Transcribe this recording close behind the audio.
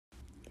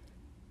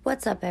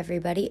What's up,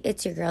 everybody?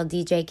 It's your girl,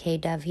 DJ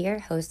KDEV here,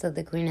 host of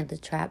the Queen of the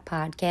Trap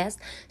podcast.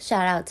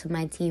 Shout out to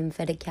my team,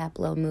 Fitted Cap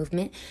Low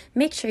Movement.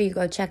 Make sure you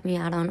go check me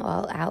out on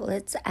all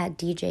outlets at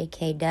DJ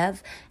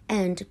KDEV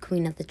and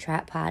Queen of the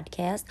Trap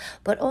podcast.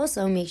 But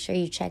also make sure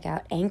you check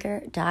out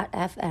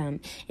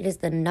Anchor.fm. It is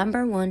the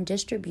 #1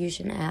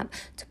 distribution app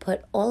to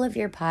put all of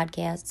your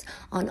podcasts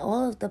on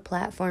all of the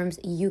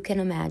platforms you can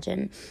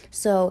imagine.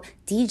 So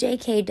DJ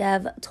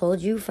KDEV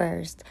told you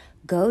first.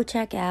 Go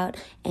check out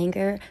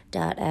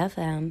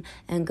Anchor.fm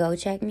and go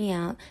check me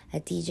out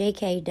at DJ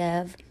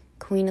KDEV,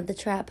 Queen of the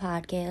Trap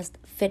podcast,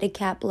 Fitted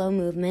Cap Low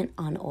Movement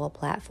on all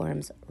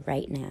platforms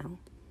right now.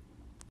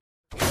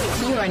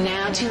 You are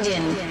now tuned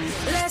in.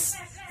 Let's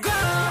go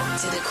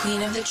to the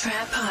Queen of the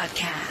Trap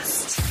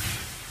podcast.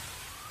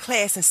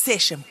 Class in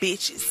session,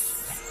 bitches.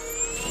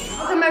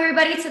 Welcome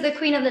everybody to the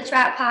Queen of the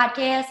Trap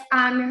podcast.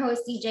 I'm your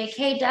host DJ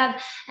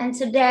KDEV, and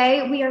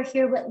today we are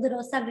here with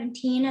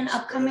Lil17, an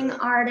upcoming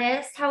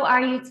artist. How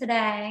are you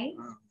today?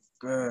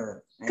 Good.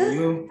 And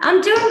you?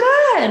 I'm doing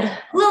good. A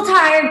little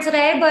tired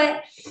today,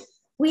 but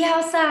we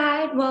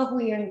outside. Well,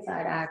 we're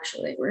inside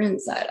actually.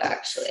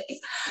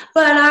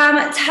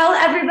 But tell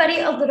everybody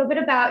a little bit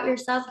about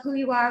yourself, who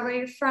you are, where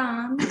you're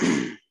from.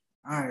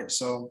 All right,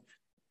 so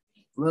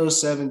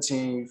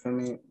Lil17, you feel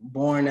me?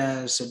 Born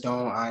as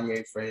Sedone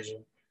Anye Frazier.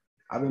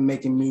 I've been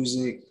making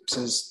music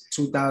since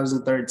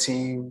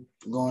 2013,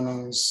 going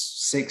on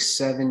 6,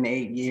 7,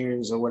 8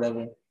 years or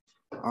whatever.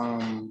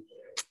 I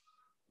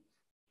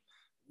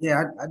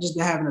just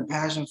been having a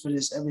passion for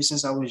this ever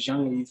since I was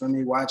younger, you feel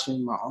me?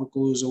 Watching my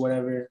uncles or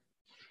whatever,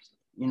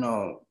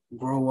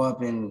 grow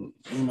up and,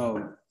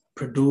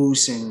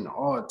 produce and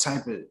all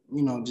type of,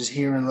 just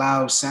hearing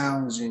loud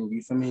sounds and,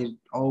 you feel me?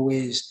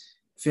 Always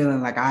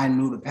feeling like I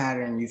knew the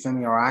pattern, you feel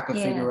me? Or I could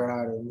figure it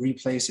out and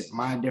replace it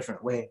my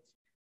different way.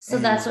 So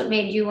that's what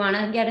made you want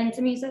to get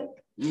into music?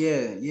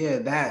 Yeah,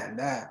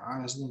 that,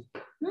 honestly.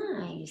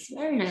 Nice,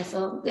 very nice.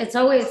 So it's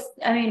always,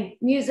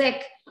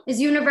 music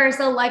is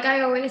universal, like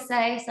I always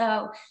say.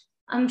 So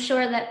I'm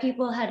sure that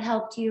people had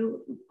helped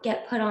you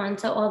get put on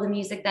to all the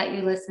music that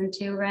you listen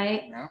to,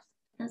 right? Yeah.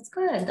 That's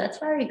good. That's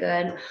very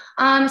good.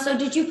 So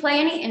did you play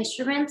any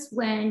instruments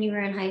when you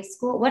were in high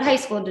school? What high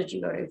school did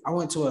you go to? I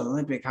went to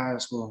Olympic High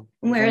School.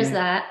 Where is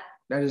that?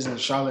 That is in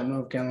Charlotte,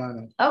 North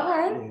Carolina.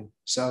 Okay. Yeah,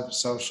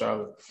 South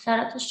Charlotte. Shout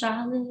out to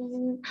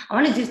Charlotte. I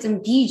want to do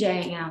some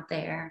DJing out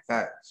there.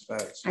 Facts.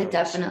 I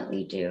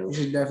definitely do. You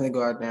should definitely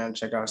go out there and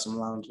check out some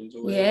lounges.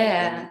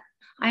 Yeah.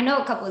 I know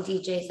a couple of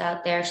DJs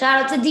out there.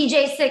 Shout out to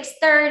DJ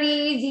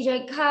 630,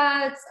 DJ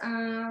Cuts.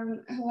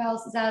 Who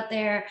else is out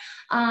there?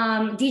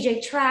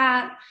 DJ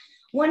Trap.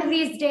 One of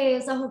these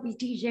days, I hope he's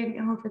DJing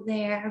over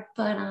there.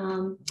 But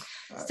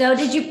so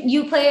did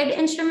you played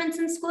instruments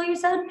in school? You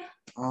said.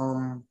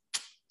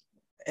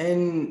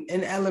 In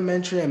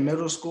elementary and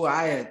middle school,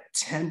 I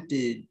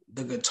attempted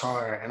the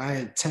guitar and I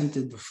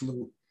attempted the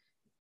flute.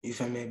 You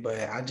feel me?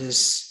 But I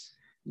just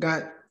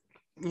got,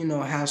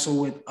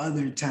 hassled with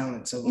other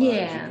talents of ours.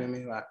 Yeah. You feel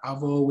me? Like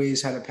I've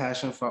always had a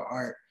passion for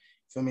art.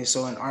 You feel me?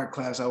 So in art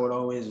class, I would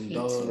always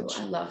indulge.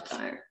 I loved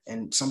art.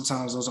 And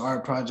sometimes those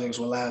art projects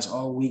would last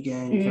all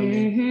weekend. You feel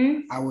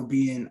me? I would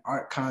be in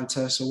art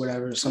contests or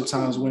whatever.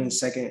 Sometimes winning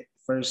second,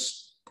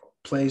 first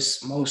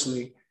place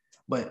mostly.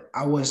 But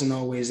I wasn't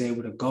always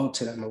able to go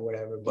to them or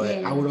whatever.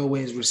 But I would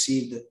always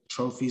receive the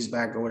trophies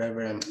back or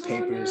whatever and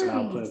papers, and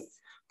I'll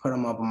put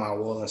them up on my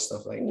wall and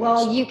stuff like that.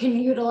 Well, you can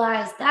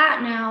utilize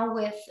that now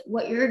with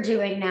what you're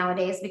doing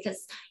nowadays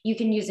because you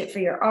can use it for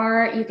your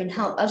art. You can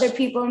help other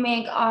people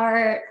make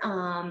art,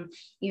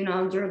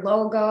 your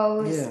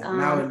logos,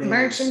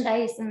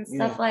 merchandise and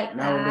stuff like that.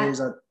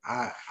 Nowadays,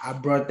 I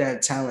brought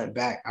that talent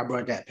back. I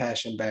brought that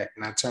passion back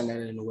and I turned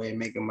that into a way of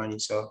making money.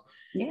 So,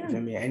 you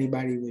feel me?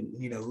 Anybody would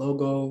need a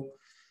logo.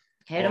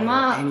 Hit him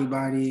up.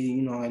 Anybody,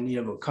 in need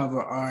of a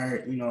cover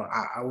art,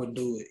 I would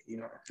do it,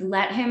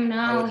 Let him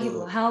know. He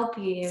will help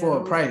you. For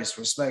a price,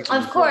 respectfully.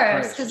 Of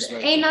course, because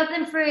ain't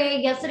nothing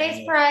free.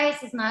 Yesterday's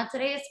price is not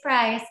today's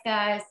price,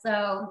 guys.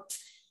 So,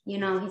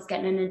 he's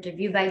getting an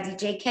interview by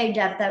DJ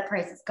KDEV. That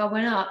price is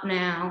going up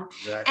now.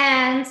 Exactly.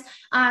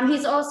 And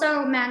he's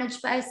also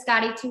managed by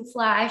Scotty Too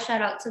Fly.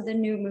 Shout out to the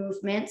new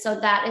movement. So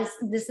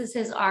this is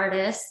his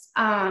artist.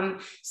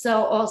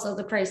 So also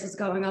the price is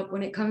going up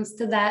when it comes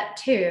to that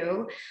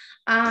too.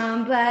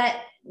 But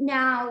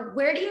now,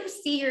 where do you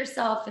see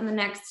yourself in the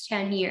next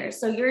 10 years?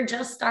 So you're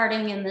just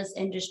starting in this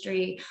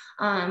industry.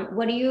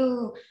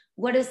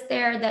 What is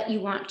there that you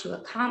want to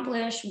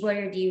accomplish?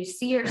 Where do you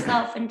see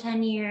yourself in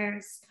 10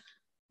 years?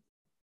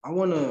 I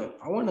wanna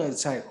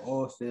attack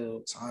all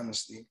fields,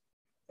 honestly.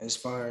 As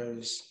far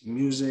as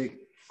music,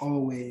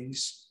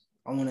 always.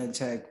 I wanna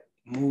attack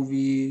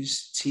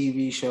movies,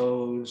 TV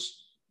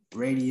shows,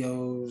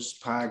 radios,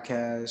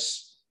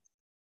 podcasts,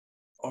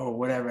 or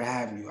whatever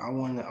have you. I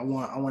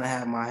wanna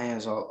have my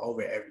hands all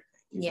over everything.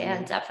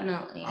 Yeah,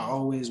 definitely. I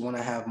always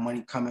wanna have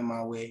money coming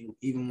my way,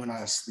 even when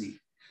I sleep.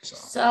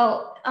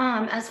 So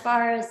as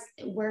far as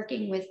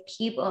working with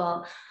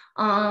people,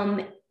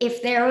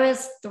 if there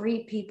was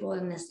 3 people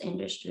in this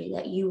industry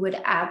that you would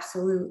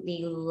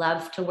absolutely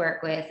love to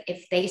work with,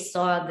 if they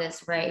saw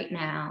this right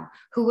now,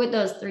 who would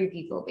those 3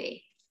 people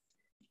be?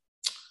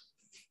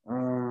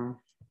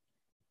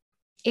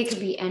 It could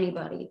be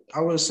anybody.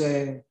 I would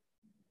say.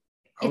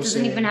 It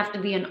doesn't even have to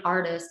be an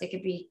artist. It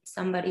could be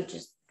somebody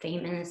just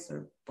famous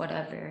or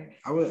whatever.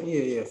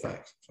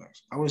 Facts.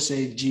 I would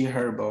say G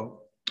Herbo.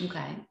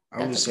 Okay.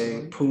 I would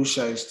say Pooh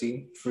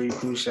Shiesty, free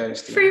Pooh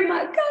Shiesty. Free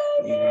my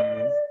God.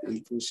 Yeah,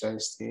 free Pooh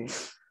Shiesty.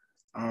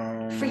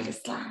 Free the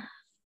slime.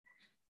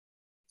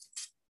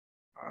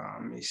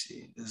 Let me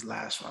see. This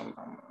last one,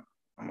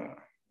 I'm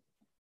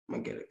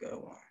gonna get a good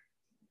one.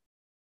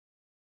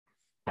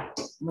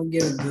 I'm gonna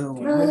get a good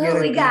one. Who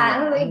we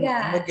got? I'm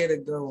gonna get a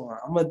good one.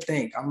 I'm gonna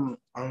think. I'm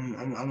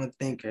a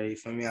thinker. You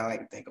feel me? I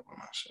like to think about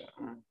my shit.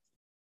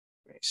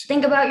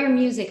 Think about your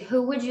music.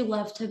 Who would you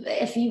love to,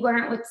 if you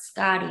weren't with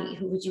Scotty,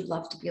 who would you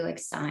love to be like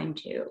signed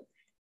to?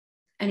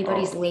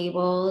 Anybody's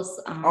labels?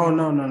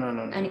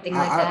 No. Anything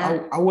like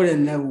that? I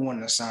wouldn't never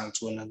want to sign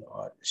to another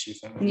artist. You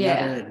feel me?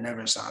 Yeah.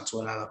 Never sign to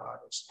another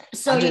artist.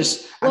 So I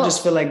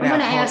just feel like that. I'm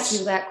gonna ask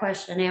you that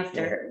question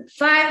after.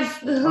 Yeah. 5.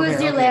 Who's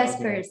your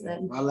last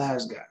person? My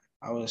last guy.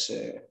 I'll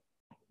say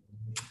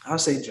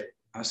Drake.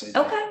 I'll say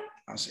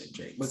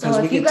Drake. Because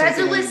so if you guys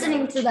are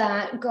listening to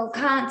that, go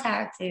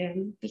contact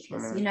him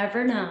because you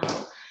never know.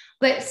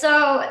 But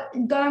so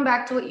going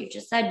back to what you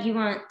just said, you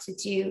want to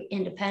do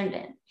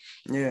independent.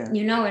 Yeah.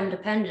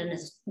 Independent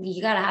is,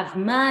 you got to have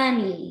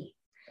money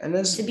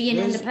to be an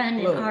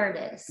independent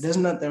artist. There's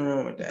nothing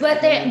wrong with that.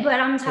 But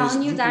I'm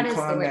telling you, that is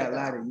the way to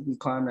go. You can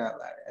climb that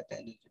ladder at the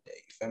end of the day.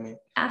 You feel me?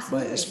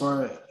 Absolutely. But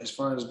as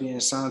far as being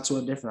signed to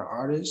a different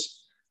artist,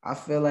 I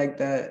feel like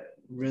that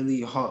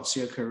really halts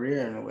your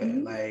career in a way.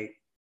 Mm-hmm. Like,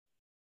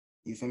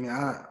 you feel me?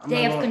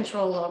 They have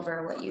control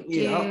over what you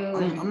do.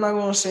 I'm not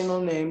going to say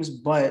no names,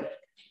 but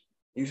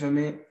you feel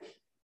me?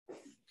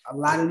 A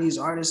lot of these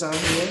artists out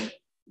here,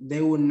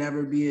 they will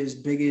never be as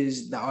big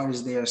as the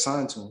artists they are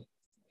signed to.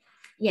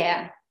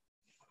 Yeah.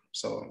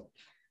 So.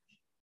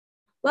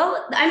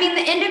 Well, I mean,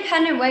 the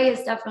independent way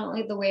is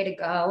definitely the way to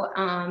go.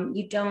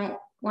 You don't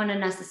want to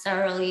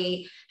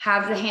necessarily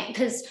have the hand,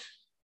 because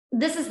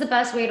this is the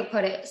best way to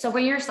put it. So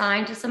when you're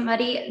signed to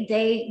somebody,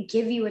 they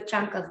give you a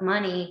chunk of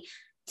money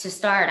to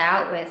start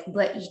out with,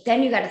 but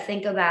then you got to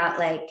think about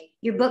like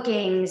your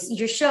bookings,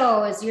 your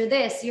shows, your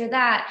this, your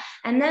that,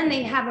 and then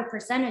they have a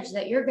percentage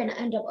that you're going to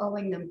end up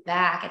owing them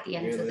back at the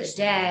end of the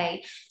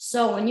day.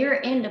 So when you're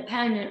an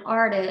independent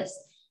artist,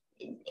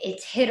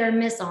 it's hit or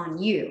miss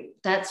on you.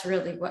 That's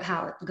really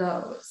how it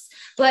goes.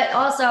 But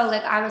also,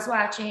 like, I was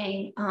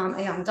watching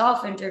a Young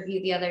Dolph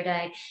interview the other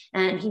day,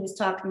 and he was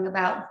talking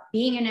about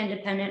being an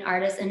independent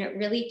artist, and it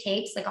really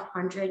takes like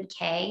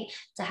 $100K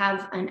to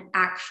have an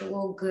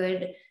actual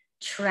good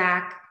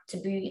track, to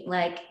be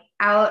like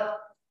out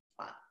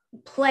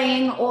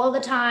playing all the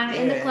time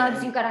in the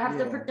clubs. You got to have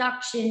the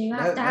production. You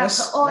have to have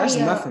the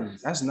audio.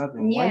 That's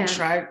nothing. Yeah. One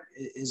track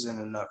isn't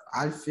enough.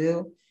 I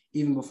feel,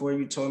 even before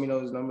you told me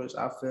those numbers,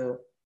 I feel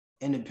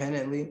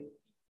independently,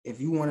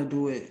 if you want to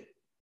do it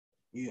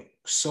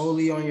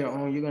solely on your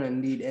own, you're going to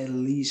need at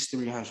least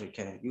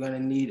 $300K. You're going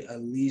to need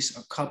at least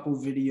a couple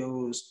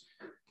videos,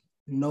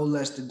 no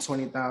less than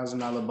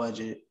 $20,000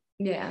 budget.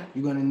 Yeah.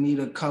 You're going to need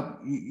a couple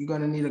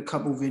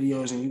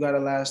videos, and you got to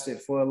last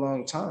it for a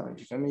long time.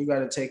 You feel me? You got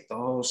to take the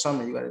whole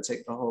summer. You got to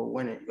take the whole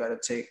winter. You got to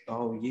take the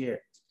whole year.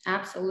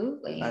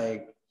 Absolutely.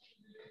 Like,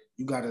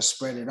 you got to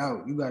spread it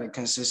out. You got to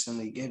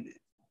consistently give it.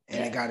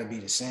 And it got to be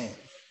the same.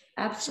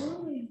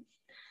 Absolutely.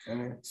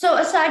 So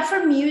aside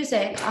from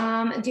music,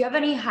 do you have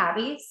any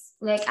hobbies,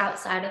 like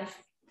outside of?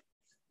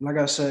 Like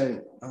I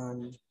said,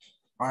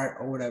 art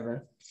or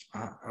whatever,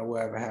 or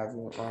whatever have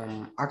you.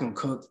 I can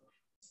cook.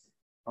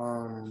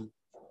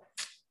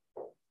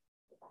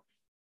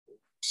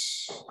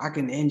 I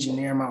can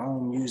engineer my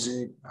own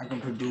music. I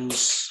can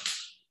produce.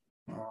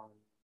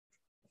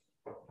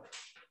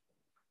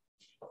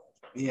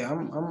 Yeah,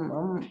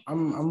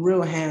 I'm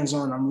real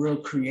hands-on. I'm real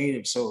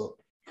creative. So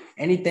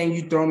anything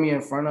you throw me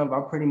in front of,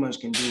 I pretty much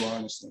can do,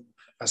 honestly,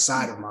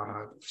 aside of my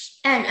hobbies.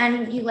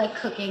 And you like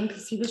cooking,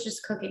 because he was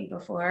just cooking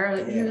before.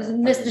 Yeah, he was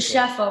Mr.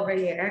 Chef over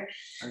here.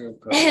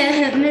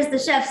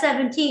 Mr. Chef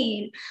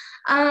 17.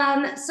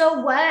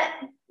 So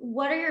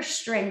what are your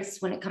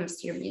strengths when it comes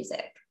to your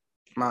music?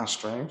 My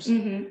strengths?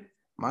 Mm-hmm.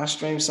 My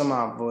strengths are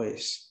my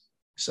voice.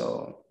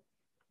 So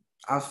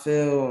I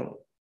feel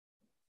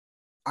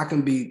I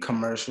can be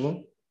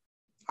commercial.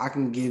 I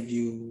can give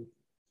you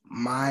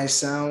my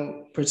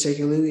sound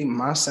particularly.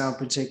 My sound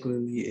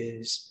particularly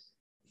is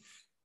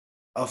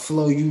a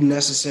flow you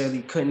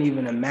necessarily couldn't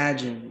even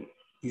imagine.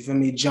 You feel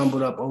me?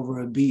 Jumbled up over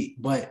a beat,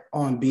 but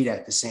on beat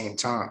at the same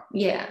time.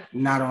 Yeah.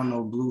 Not on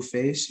no blue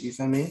face. You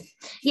feel me?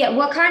 Yeah.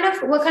 What kind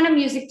of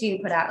music do you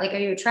put out? Like, are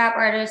you a trap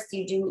artist? Do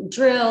you do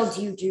drill?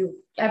 Do you do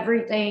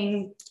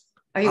everything?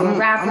 Are you a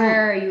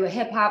rapper? Are you a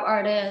hip hop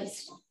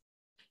artist?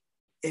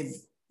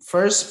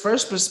 First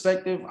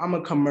perspective, I'm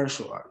a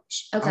commercial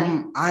artist.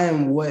 Okay. I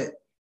am what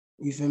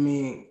You feel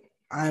me?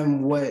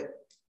 I'm what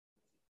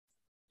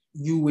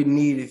you would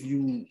need if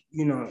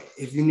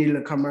if you needed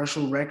a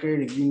commercial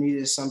record, if you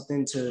needed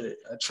something to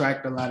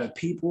attract a lot of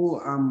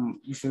people,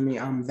 you feel me?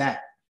 I'm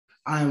that.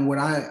 I am what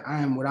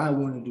I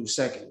want to do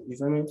second. You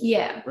feel me?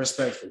 Yeah.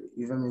 Respectfully.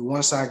 You feel me?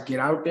 Once I get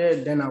out there,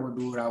 then I would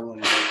do what I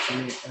want to do. You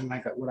feel me? And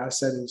like what I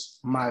said is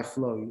my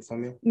flow. You feel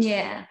me?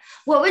 Yeah.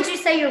 What would you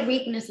say your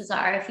weaknesses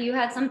are? If you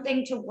had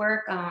something to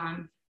work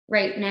on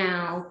right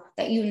now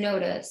that you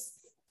notice,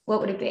 what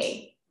would it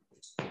be?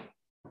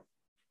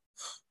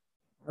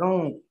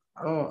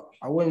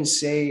 I wouldn't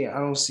say I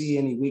don't see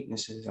any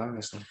weaknesses,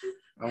 honestly.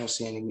 I don't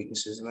see any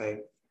weaknesses.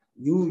 Like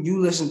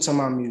you listen to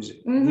my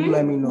music. Mm-hmm. You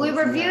let me know. We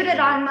reviewed it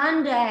on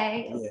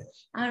Monday. Yeah.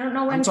 I don't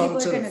know when I'm talking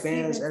people are to going the to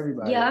fans, see this.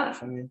 everybody. Yeah.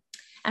 You know?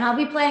 And I'll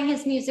be playing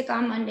his music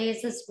on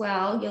Mondays as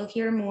well. You'll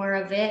hear more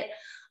of it.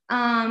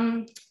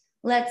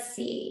 Let's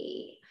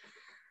see.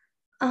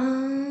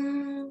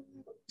 So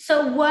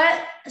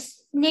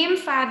name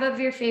 5 of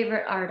your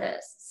favorite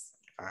artists.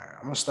 All right,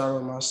 I'm gonna start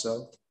with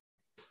myself.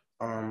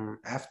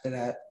 After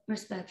that,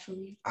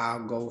 respectfully,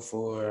 I'll go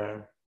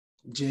for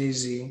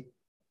Jay-Z.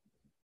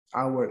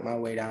 I'll work my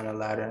way down the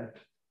ladder.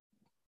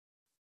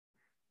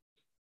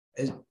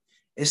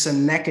 It's a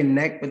neck and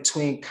neck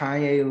between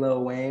Kanye and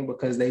Lil Wayne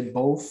because they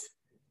both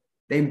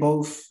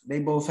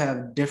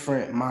have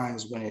different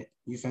minds with it.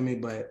 You feel me?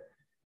 But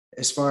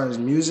as far as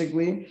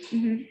musically,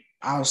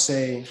 I'll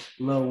say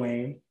Lil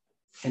Wayne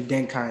and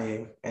then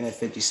Kanye and then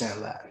 50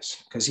 Cent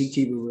last. Because he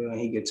keep it real and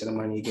he get to the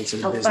money, he get to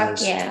the business.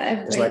 Fuck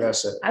yeah. It's like I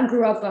said. I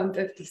grew up on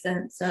 50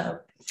 Cent, so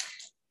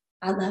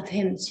I love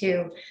him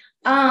too.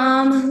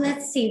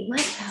 Let's see,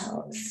 what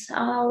else?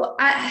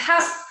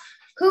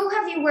 Who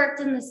have you worked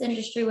in this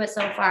industry with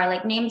so far?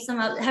 Like name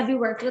have you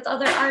worked with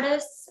other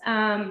artists?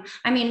 I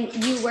mean,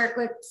 you work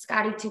with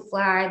Scotty 2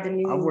 Fly, the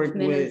new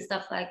movement and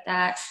stuff like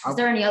that. Is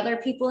there any other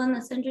people in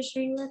this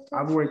industry you worked with?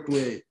 I've worked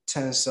with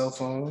 10 Cell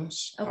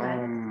Phones.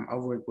 Okay.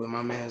 I've worked with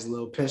my man's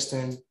Lil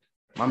Piston.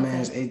 My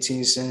man's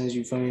 18 Cents,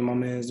 you feel me? My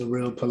man's The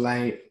Real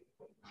Polite.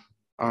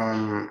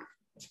 I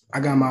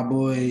got my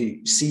boy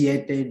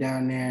Siete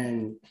down there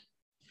in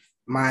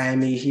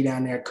Miami. He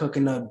down there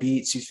cooking up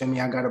beats, you feel me?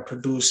 I got a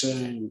producer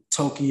in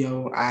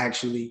Tokyo. I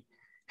actually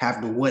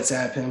have to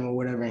WhatsApp him or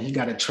whatever, and he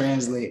got to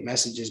translate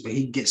messages, but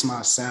he gets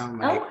my sound.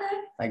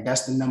 Like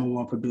that's the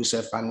 #1 producer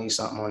if I need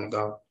something on the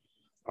go.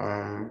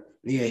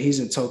 Yeah, he's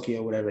in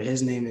Tokyo, whatever.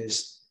 His name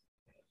is.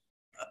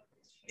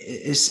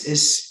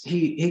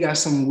 He got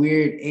some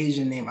weird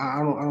Asian name. I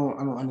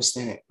don't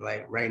understand it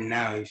like right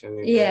now. You feel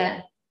me?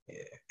 Yeah.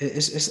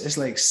 It's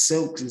like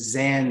Silk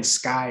Zan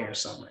Sky or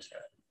something like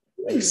that.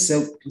 Like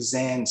Silk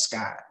Zan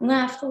Sky. I'm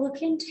gonna have to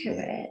look into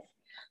it.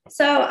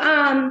 So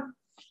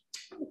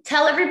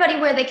tell everybody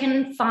where they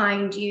can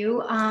find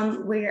you,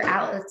 where your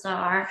outlets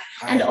are.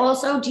 And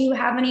also, do you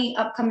have any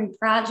upcoming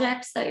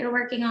projects that you're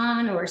working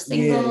on or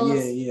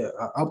singles? Yeah.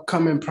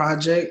 Upcoming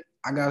project.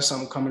 I got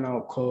something coming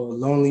out called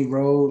Lonely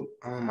Road.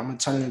 I'm gonna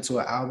turn it into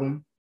an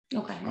album.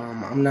 Okay.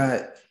 I'm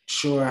not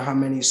sure how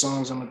many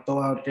songs I'm gonna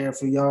throw out there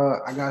for y'all.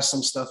 I got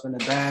some stuff in the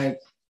bag.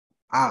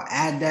 I'll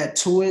add that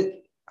to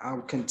it.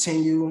 I'll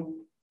continue.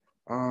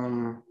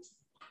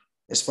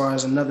 As far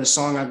as another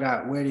song I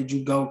got, Where Did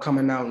You Go,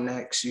 coming out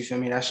next. You feel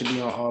me? That should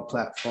be on all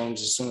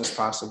platforms as soon as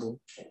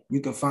possible.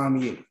 You can find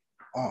me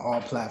on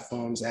all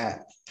platforms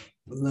at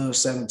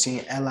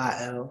Lil17,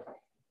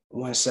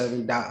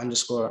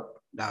 LIL17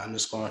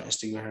 __ on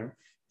Instagram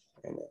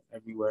and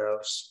everywhere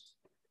else.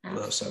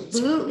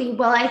 Absolutely.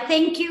 Well, I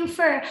thank you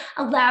for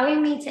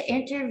allowing me to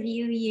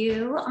interview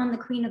you on the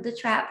Queen of the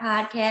Trap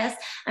podcast.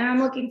 And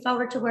I'm looking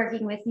forward to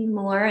working with you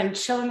more and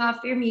showing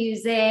off your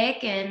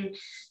music and,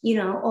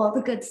 all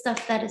the good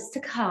stuff that is to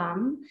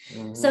come.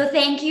 So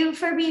thank you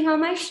for being on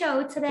my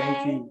show today.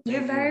 Thank you.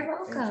 You're very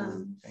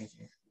welcome. Thank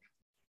you.